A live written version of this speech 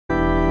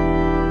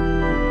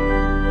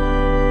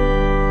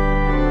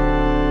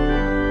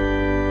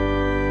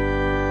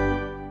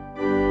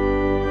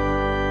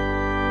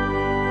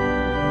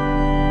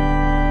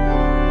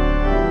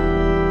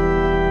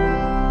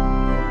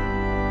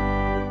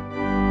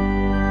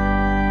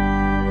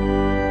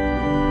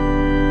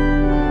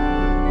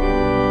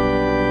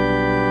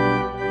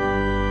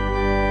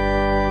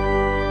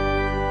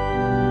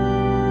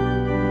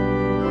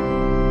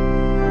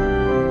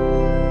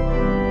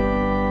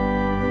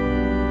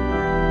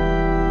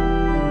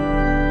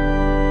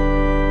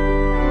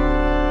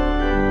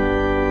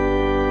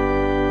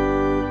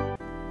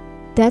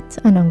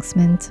Death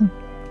announcement.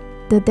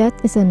 The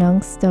death is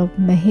announced of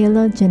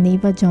Mahala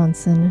Geniva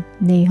Johnson,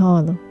 née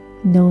Hall,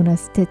 known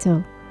as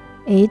Tito,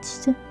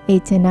 aged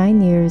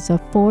 89 years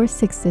of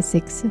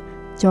 466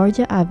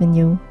 Georgia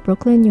Avenue,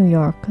 Brooklyn, New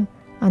York,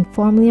 and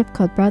formerly of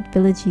Cutbrad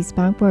Village, East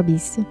Bank,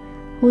 Barbados,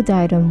 who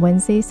died on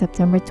Wednesday,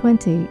 September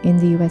 20 in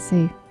the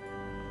USA.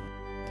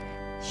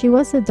 She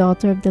was the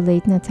daughter of the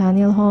late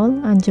Nathaniel Hall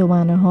and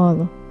Joanna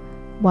Hall,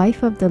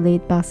 wife of the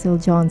late Basil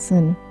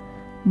Johnson,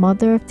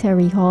 mother of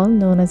Terry Hall,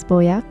 known as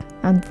Boyack,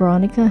 and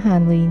Veronica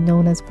Hanley,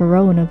 known as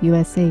Verone of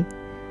USA,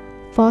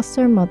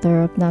 foster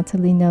mother of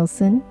Natalie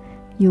Nelson,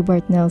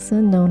 Hubert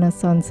Nelson, known as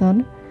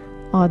Sonson,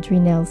 Audrey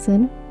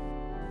Nelson,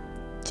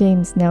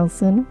 James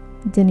Nelson,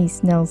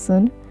 Denise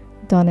Nelson,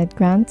 Donette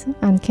Grant,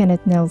 and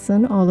Kenneth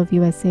Nelson, all of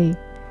USA,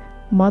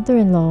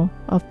 mother-in-law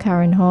of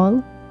Karen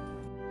Hall,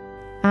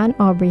 and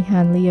Aubrey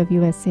Hanley of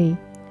USA,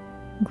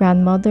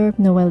 grandmother of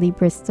Noelle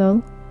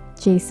Bristol,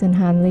 Jason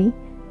Hanley,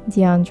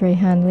 DeAndre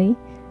Hanley,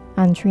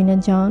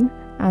 Andrina John,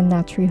 and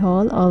Natry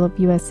Hall, all of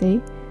USA,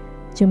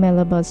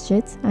 Jumela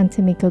Busjit, and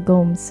Tamika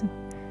Gomes,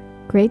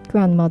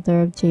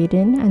 great-grandmother of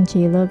Jaden and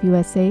Jayla of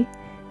USA,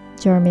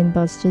 Jermaine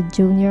Busjit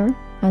Jr.,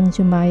 and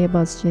Jumaya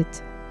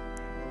Busjit,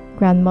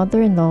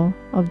 grandmother-in-law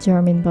of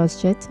Jermaine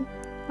Busjit,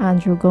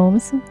 Andrew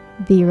Gomes,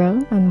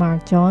 Vera, and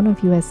Mark John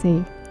of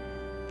USA,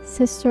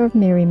 sister of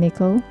Mary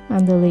Mickle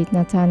and the late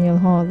Nathaniel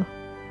Hall,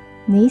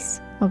 niece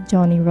of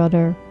Johnny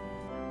Rudder,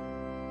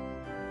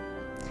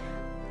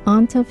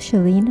 aunt of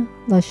Shalene,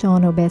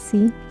 LaShawn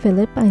Obesi,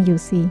 Philip, and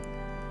Yusi,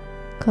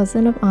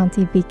 cousin of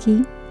Auntie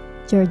Vicky,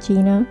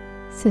 Georgina,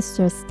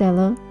 sister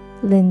Stella,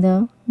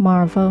 Linda,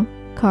 Marva,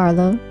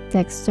 Carla,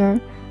 Dexter,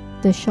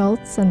 the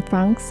Schultz and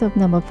Franks of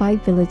Number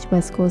 5 Village,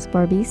 West Coast,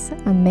 Barbados,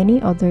 and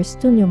many others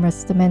too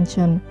numerous to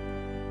mention,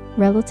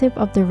 relative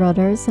of the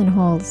Rudders and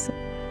Halls,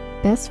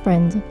 best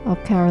friend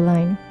of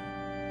Caroline.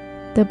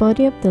 The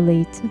body of the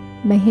late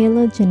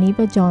Mahala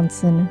Geniva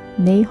Johnson,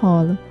 née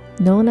Hall,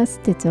 known as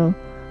Tito,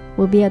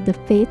 will be at the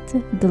Faith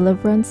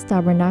Deliverance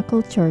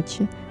Tabernacle Church,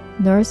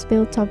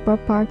 Nursville,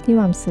 Tugborough Park, New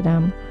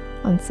Amsterdam,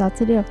 on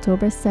Saturday,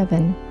 October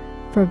 7,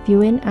 for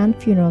viewing and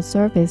funeral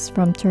service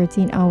from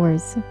 13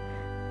 hours,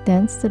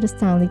 thence to the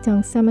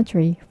Stanleytown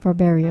Cemetery for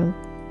burial.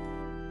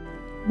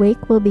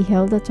 Wake will be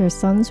held at her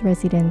son's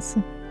residence,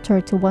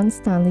 31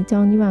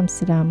 Stanleytown, New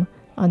Amsterdam,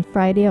 on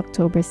Friday,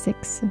 October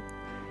 6.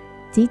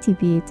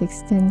 DTV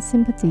extends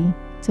sympathy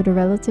to the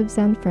relatives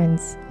and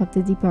friends of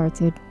the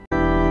departed.